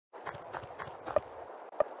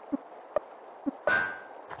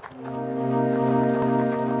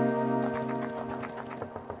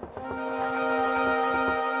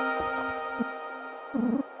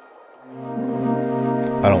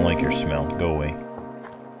I don't like your smell. Go away.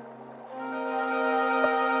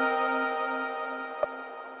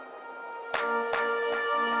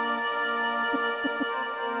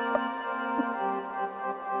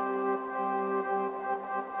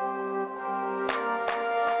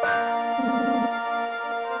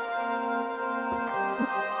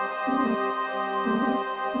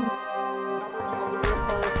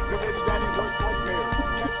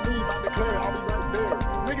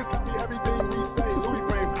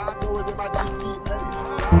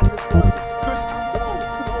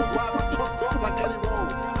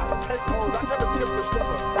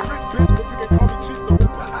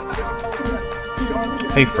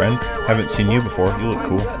 Hey friend, haven't seen you before. You look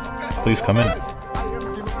cool. Please come in.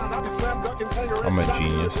 I'm a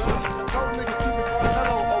genius.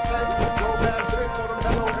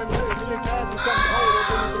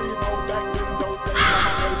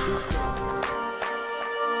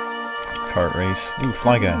 Kart race. Ooh,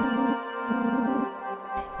 Fly Guy.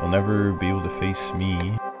 Will never be able to face me.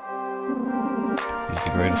 He's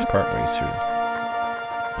the greatest kart racer.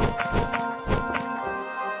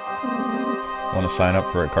 Want to sign up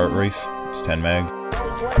for a kart race? It's 10 mag.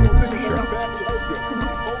 Sure.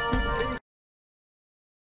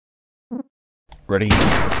 Ready?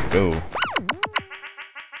 Go.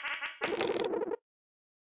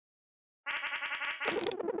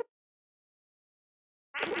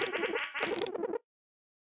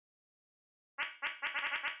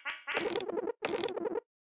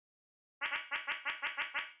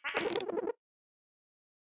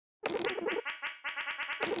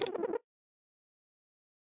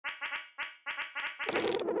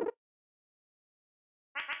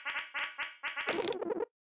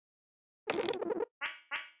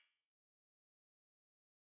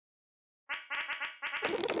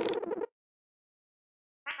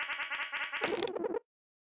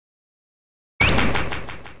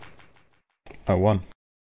 I won.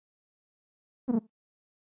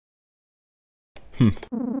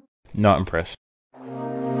 Not impressed.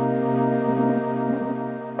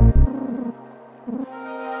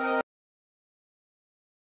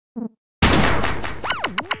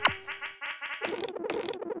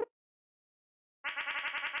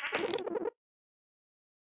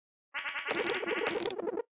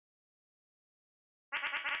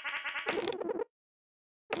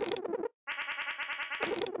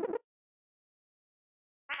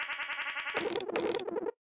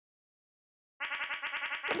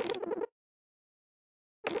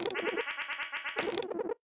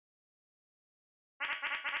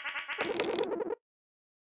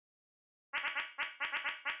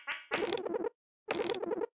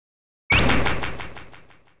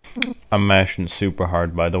 I'm mashing super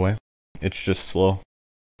hard, by the way. It's just slow.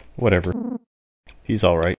 Whatever. He's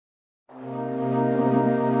alright.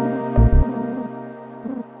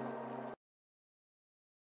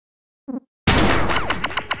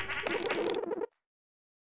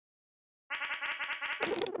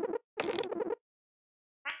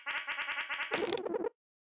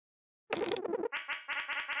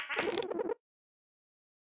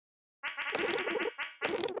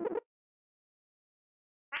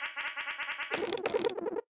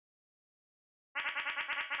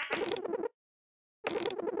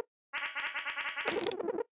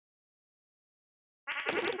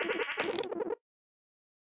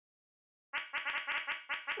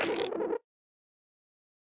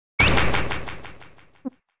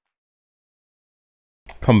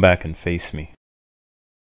 Come back and face me.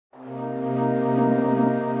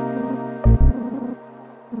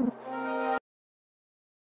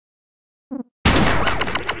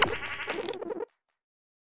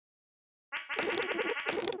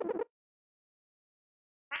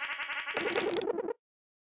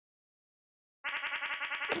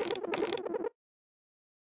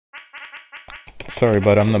 Sorry,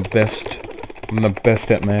 but I'm the best. I'm the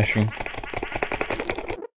best at mashing.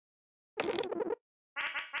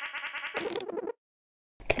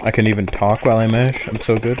 I can even talk while I mash. I'm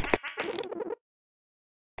so good.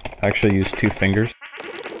 I actually use 2 fingers.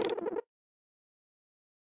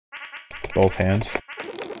 Both hands.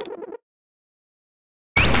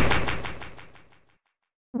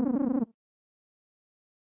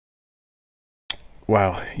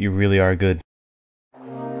 Wow, you really are good.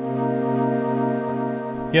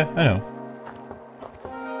 Yeah, I know.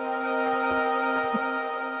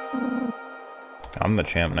 I'm the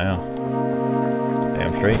champ now.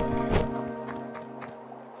 Damn straight.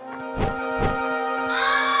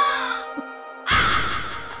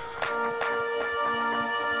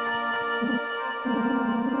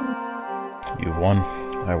 1.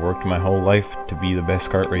 I worked my whole life to be the best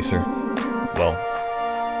kart racer. Well,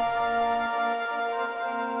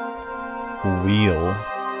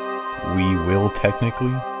 we will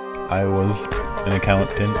technically. I was an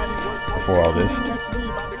accountant before all this.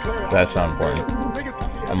 That's not important.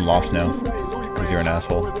 I'm lost now, because you're an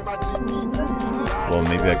asshole. Well,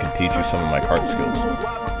 maybe I can teach you some of my kart skills.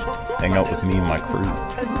 Hang out with me and my crew.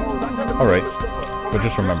 Alright, but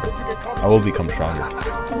just remember, I will become stronger.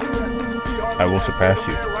 I will surpass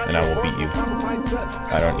you, and I will beat you.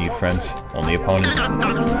 I don't need friends, only opponents.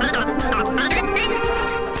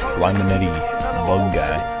 Flymanetti, bug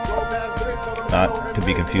guy. Not to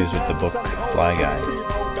be confused with the book Fly Guy.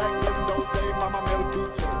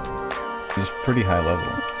 He's pretty high level.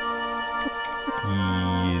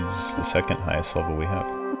 He's the second highest level we have.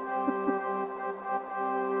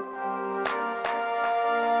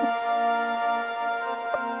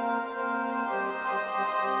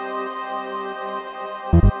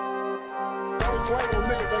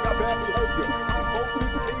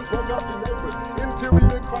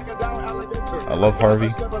 I love Harvey.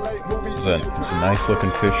 It's a nice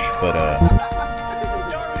looking fish, but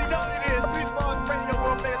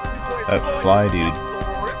that fly dude.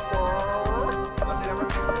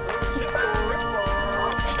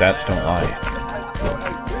 Stats don't lie.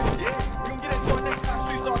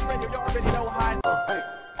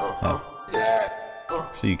 Oh.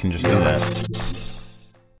 So you can just do that.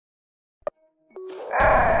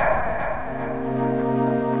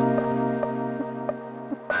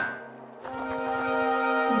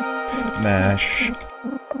 Mash.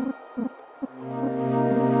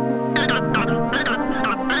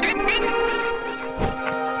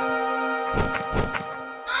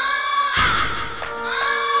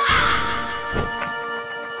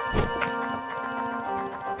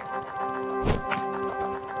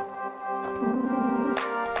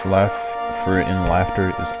 Laugh, for in laughter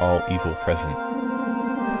is all evil present,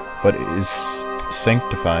 but it is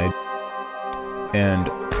sanctified and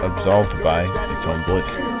absolved by its own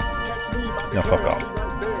bliss. Now fuck off.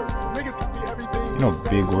 You know,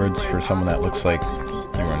 big words for someone that looks like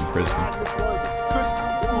you were in prison.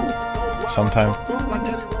 Sometimes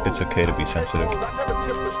it's okay to be sensitive.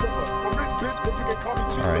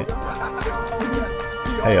 Alright.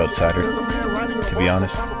 Hey outsider. To be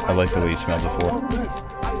honest, I like the way you smelled before.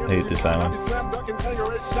 I hate this island.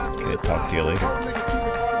 Okay, talk to you later.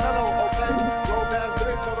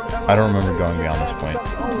 I don't remember going beyond this point.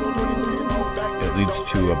 It leads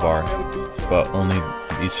to a bar, but only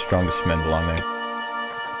the strongest men belong there.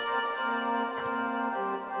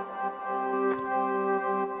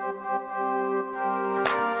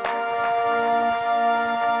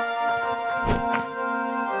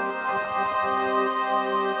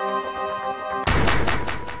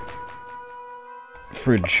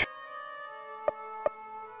 Fridge.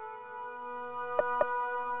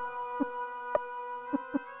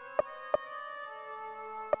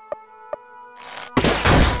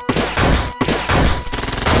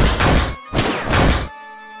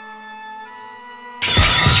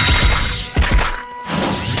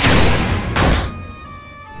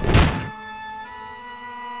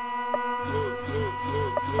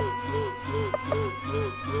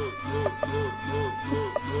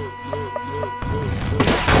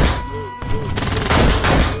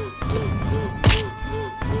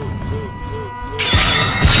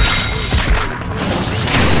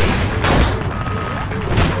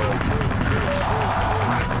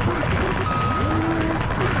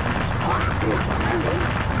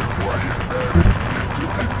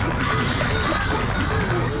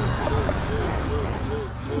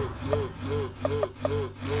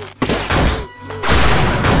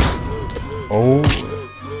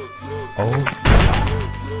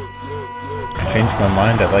 Changed my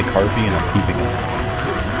mind, I like Harvey and I'm keeping him.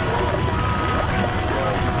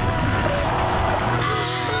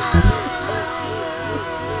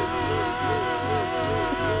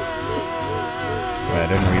 Wait, I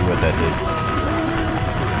didn't read what that did.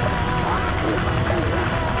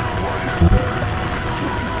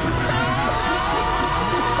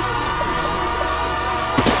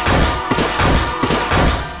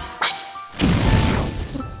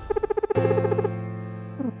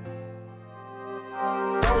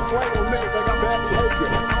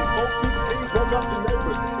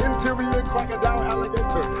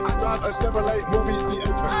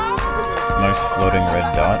 Nice floating red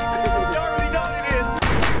dot.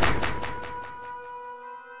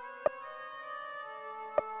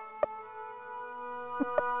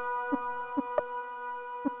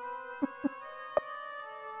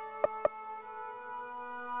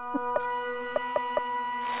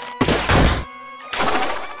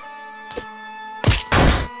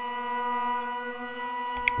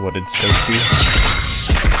 what it's supposed to be.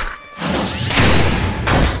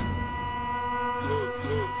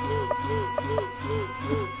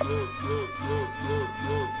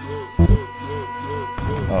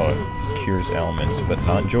 Oh, it cures ailments, but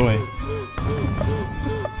not joy.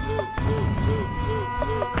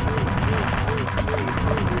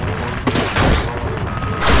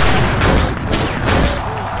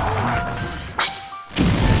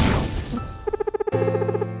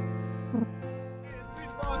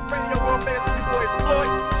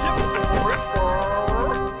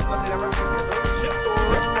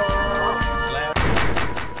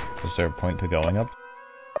 Is there a point to going up?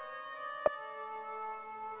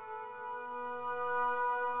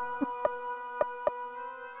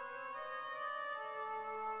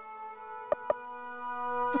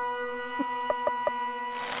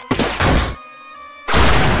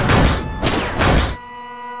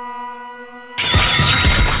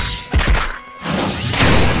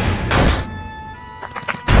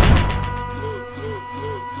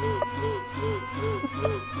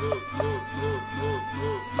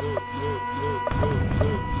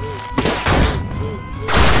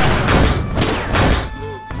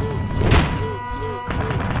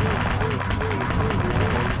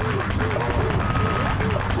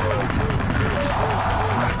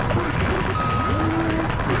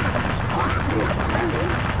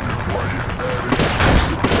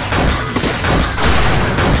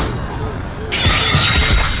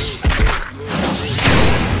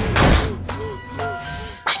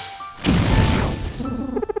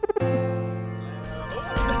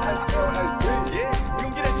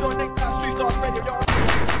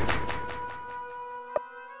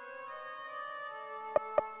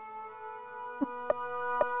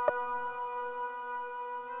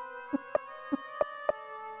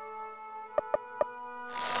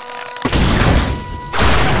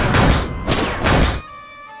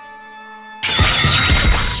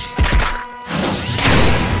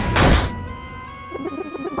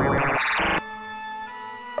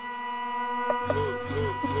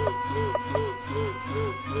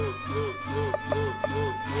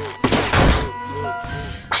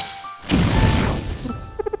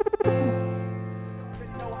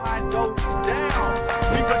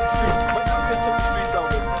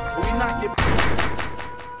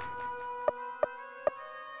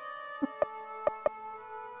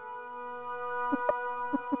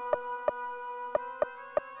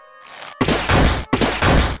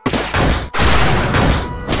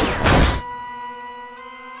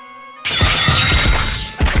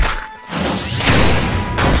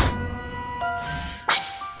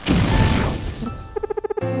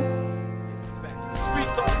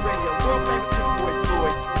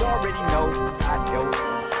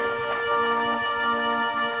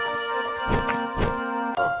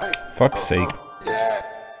 Fuck's sake.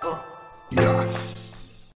 Yes.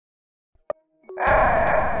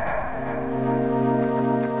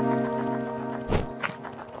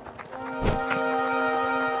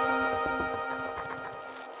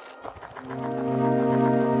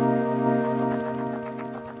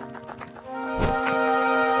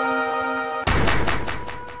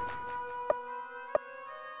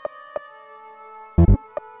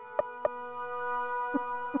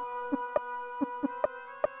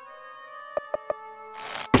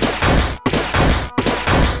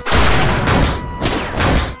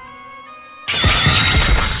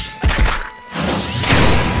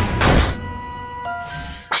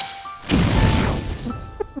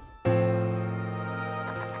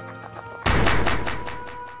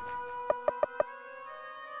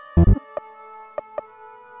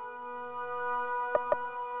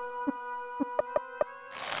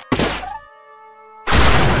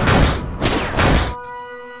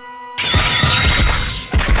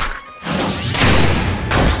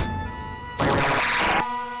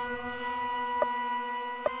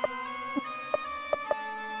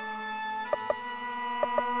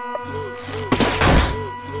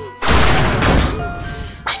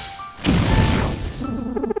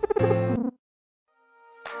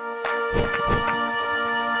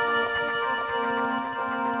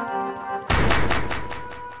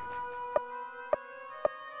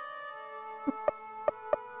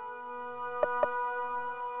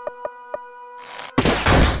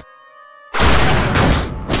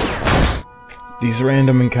 These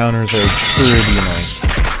random encounters are pretty annoying.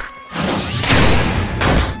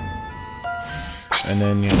 And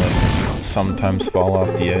then you like sometimes fall off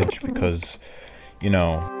the edge because, you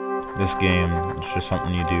know, this game is just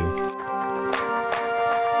something you do.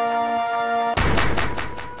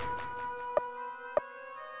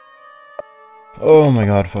 Oh my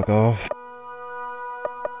god, fuck off.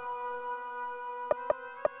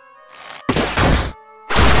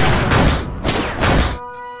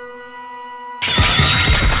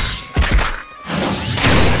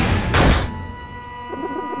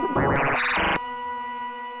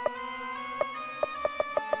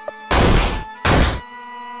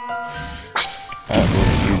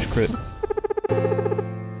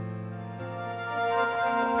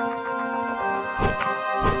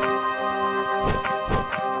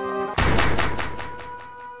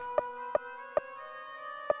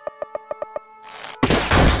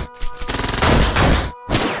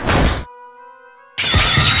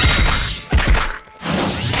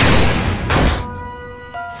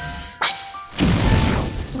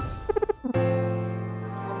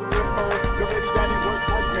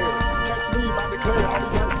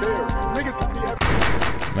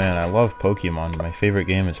 Man, I love Pokemon. My favorite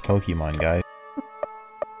game is Pokemon, guys.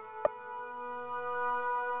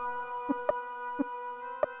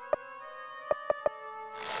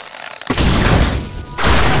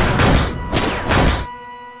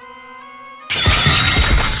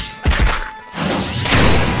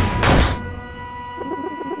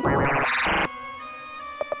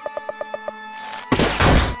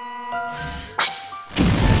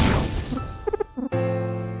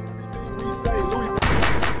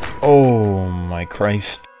 Oh my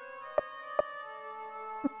Christ.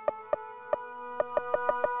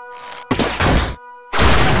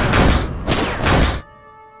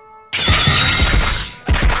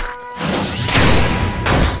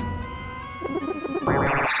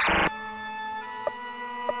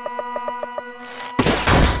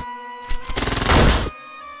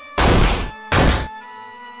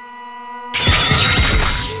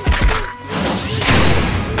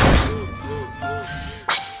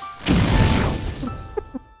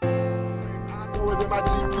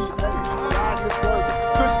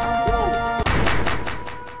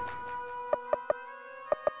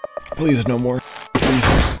 Please, no more. Please.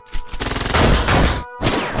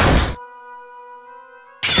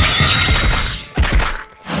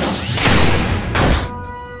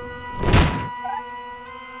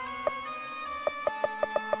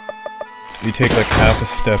 You take like half a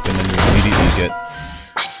step and then you immediately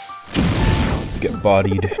get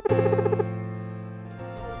bodied.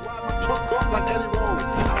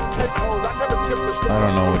 I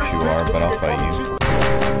don't know what you are, but I'll fight you.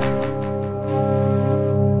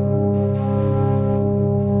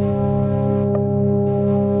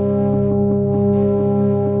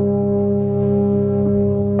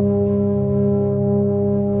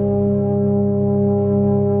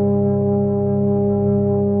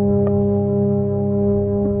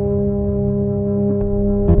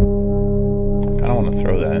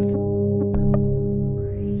 Throw that.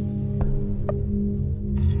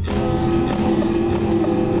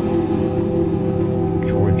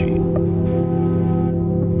 Georgie.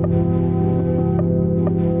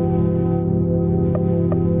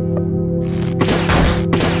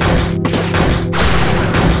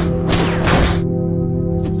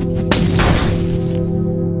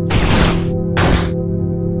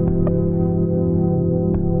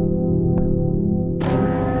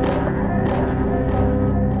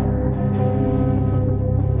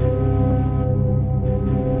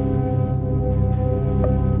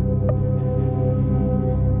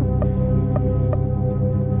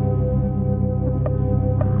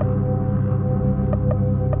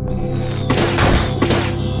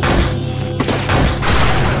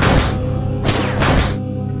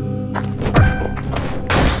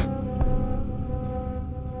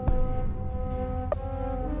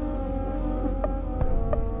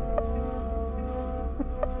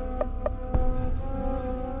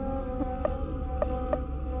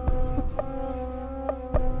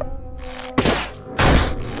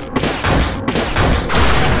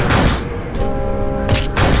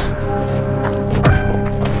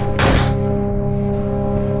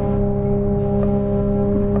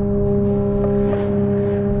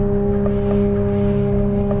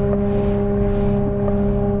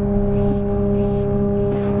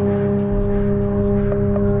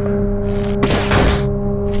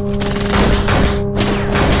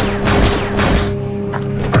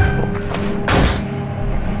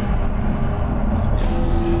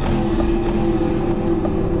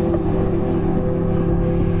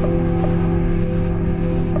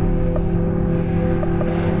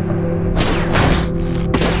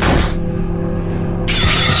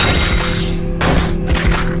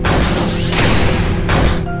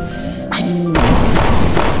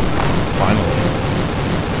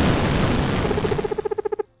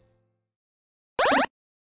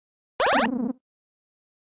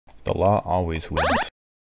 The law always wins.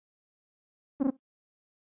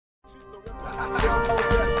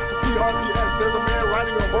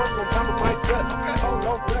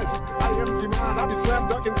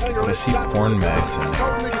 I see porn mags in there.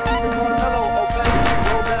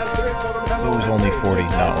 It was only 40,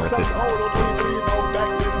 not worth it.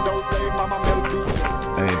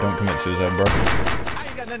 Hey, don't commit suicide, bro. I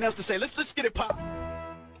ain't got nothing else to say. Let's get it pop.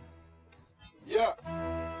 Yeah.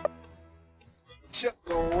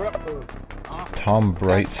 Chipful. Tom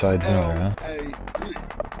Brightside Miller, huh?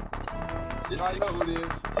 This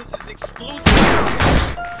is exclusive.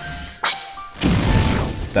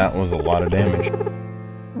 That was a lot of damage.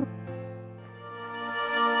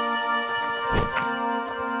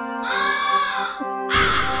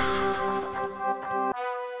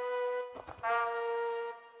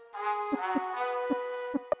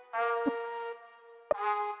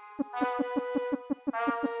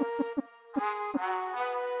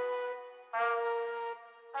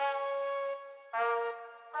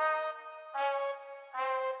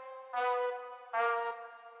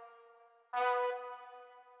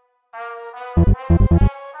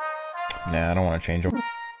 Nah, I don't want to change them.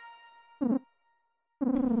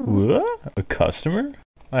 What? A customer?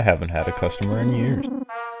 I haven't had a customer in years.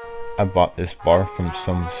 I bought this bar from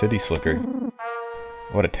some city slicker.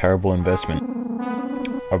 What a terrible investment.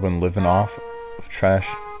 I've been living off of trash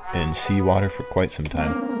and seawater for quite some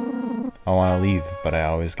time. I want to leave, but I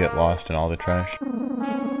always get lost in all the trash.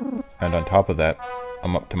 And on top of that,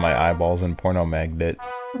 I'm up to my eyeballs in porno mag debt.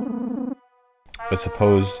 But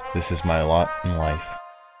suppose this is my lot in life.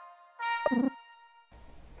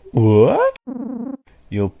 What?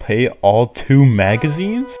 You'll pay all 2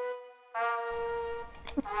 magazines?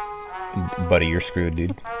 Buddy, you're screwed,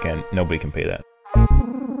 dude. Nobody can pay that.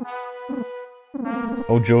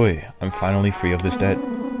 Oh joy, I'm finally free of this debt.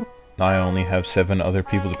 Now I only have 7 other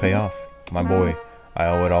people to pay off. My boy, I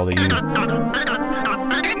owe it all to you.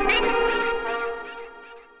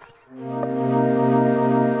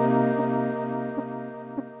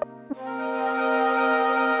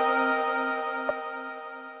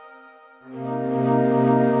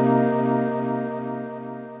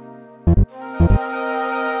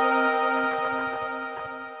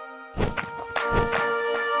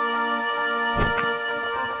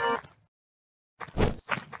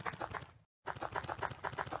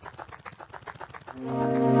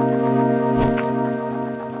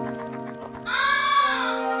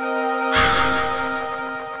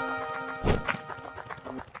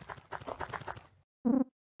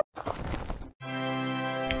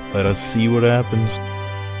 Let us see what happens.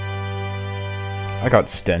 I got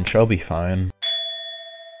stench, I'll be fine.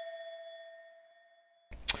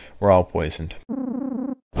 We're all poisoned.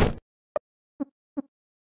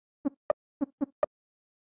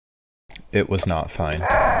 It was not fine.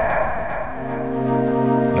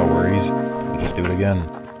 No worries, we'll just do it again.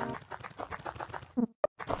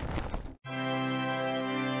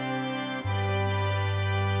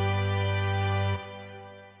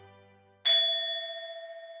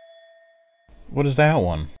 What is that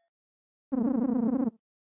one?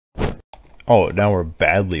 Oh, now we're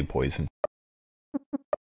badly poisoned.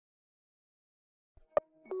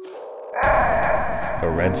 The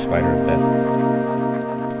red spider of death.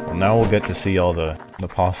 Well, now we'll get to see all the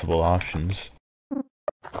possible options.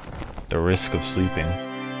 The risk of sleeping.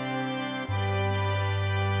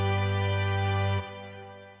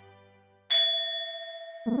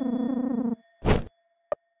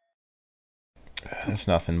 It's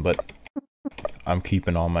nothing, but I'm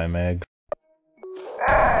keeping all my mags.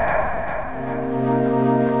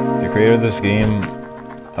 The creator of this game,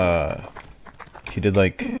 he did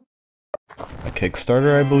like a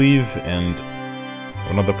Kickstarter, I believe, and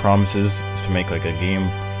one of the promises is to make like a game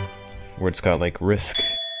where it's got like risk,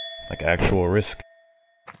 like actual risk.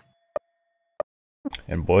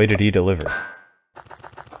 And boy did he deliver.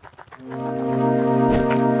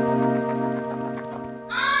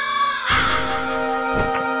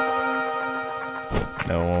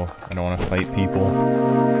 No, I don't want to fight people.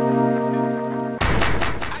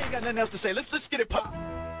 I ain't got nothing else to say. Let's get it pop.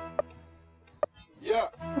 Yeah.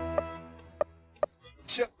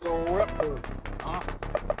 Chipful.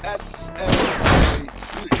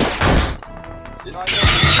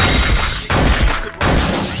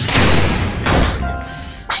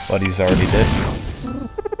 Buddy's already dead.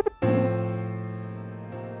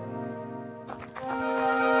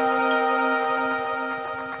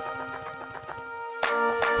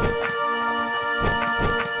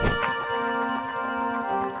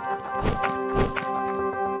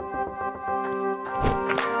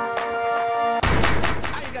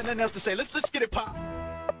 Nothing else to say. Let's get it pop.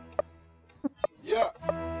 Yeah.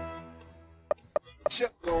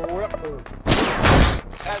 Chipful.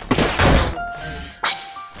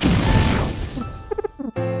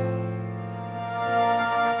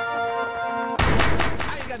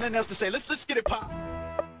 I ain't got nothing else to say. Let's get it pop.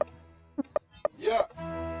 Yeah.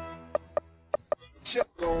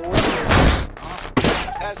 Chipful.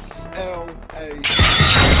 SLA.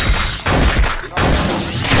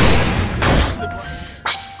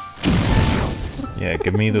 Yeah,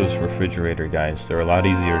 give me those refrigerator guys. They're a lot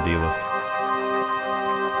easier to deal with.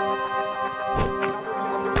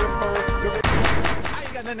 I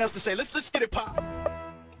ain't got nothing else to say. Let's get it pop.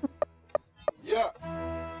 Yeah.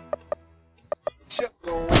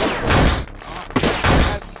 Chipful.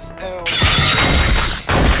 SL.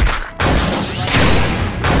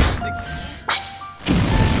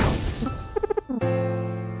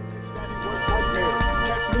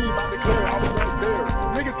 Catch me by the curb. I was right there.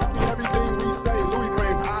 Niggas.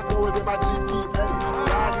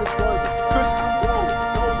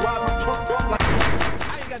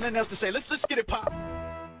 else to say. Let's get it pop.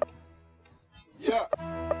 Yeah.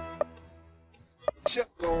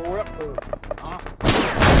 Chipful rapper.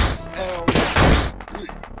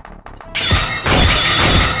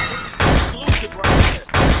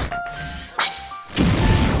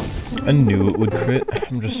 I knew it would crit.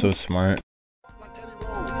 I'm just so smart. I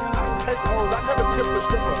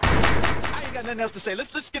ain't got nothing else to say.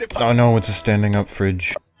 Let's get it pop. Oh no, it's a standing up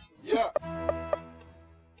fridge. Yeah.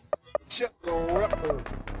 Chipful rapper.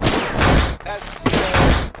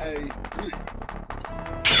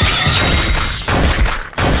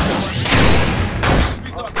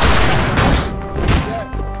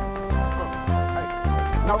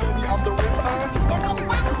 Now baby, I'm the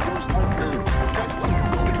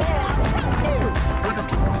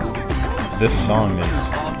This song is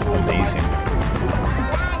amazing.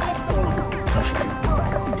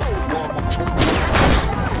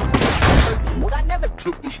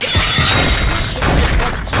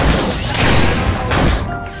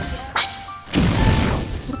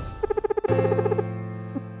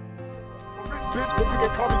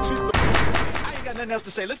 I ain't got nothing else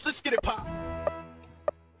to say. Let's get it pop.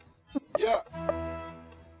 Yeah.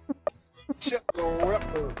 Chipful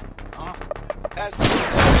rapper. I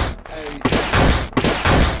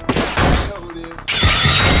know who it is. Hey,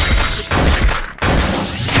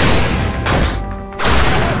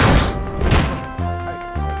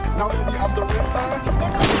 now baby, I'm the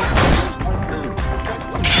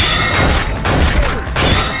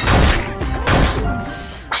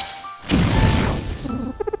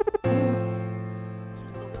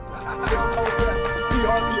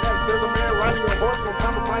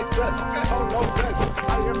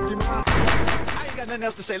I ain't got nothing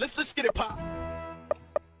else to say. Let's get it pop.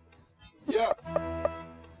 Yeah.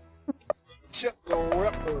 Chipful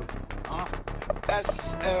rapper.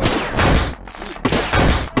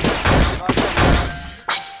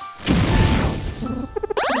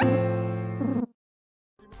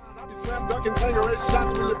 Slam dunking finger, it's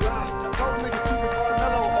shots with the blind. Don't niggas keep it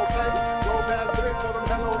mellow, okay? Go bad, big, for them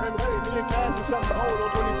hello, and hey, me and Cash is something to hold on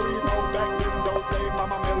 23s, hold back, then don't say,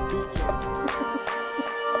 mama, melody.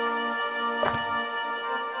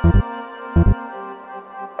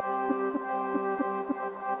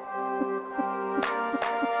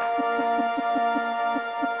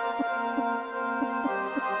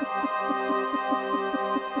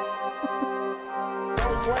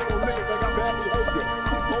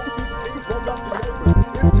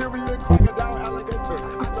 Interior crocodile alligator.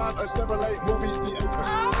 I drive a Chevrolet movie theater.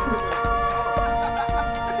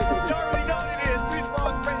 You already know what it is. Street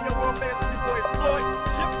Stars Radio World Famous Boy Floyd.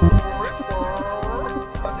 Chipful rapper.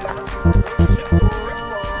 Chipful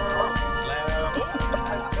rapper.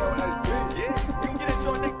 Yeah, you can get it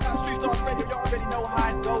your next time. Street Stars Radio. You already know how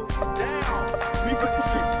it goes down. We run the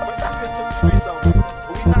streets, but we been to the streets over. But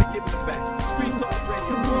we not giving it back. Street Stars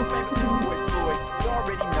Radio World Famous Boy Floyd. You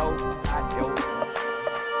already know how it goes.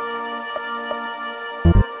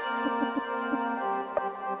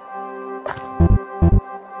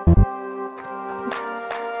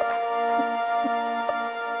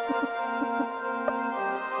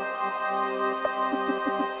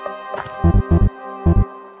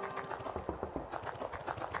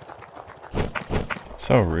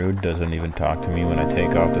 So rude, doesn't even talk to me when I take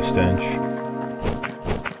off the stench.